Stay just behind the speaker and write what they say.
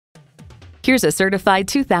Here's a certified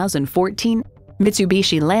 2014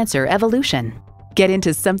 Mitsubishi Lancer Evolution. Get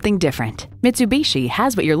into something different. Mitsubishi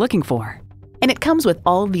has what you're looking for. And it comes with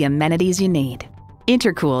all the amenities you need.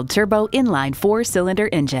 Intercooled turbo inline 4-cylinder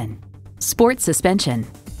engine, sports suspension,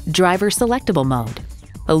 driver selectable mode,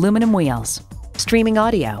 aluminum wheels, streaming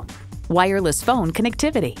audio, wireless phone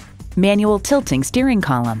connectivity, manual tilting steering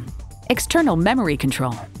column, external memory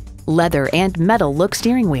control, leather and metal look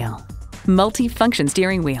steering wheel, multi-function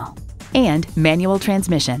steering wheel, and manual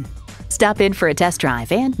transmission. Stop in for a test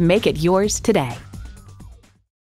drive and make it yours today.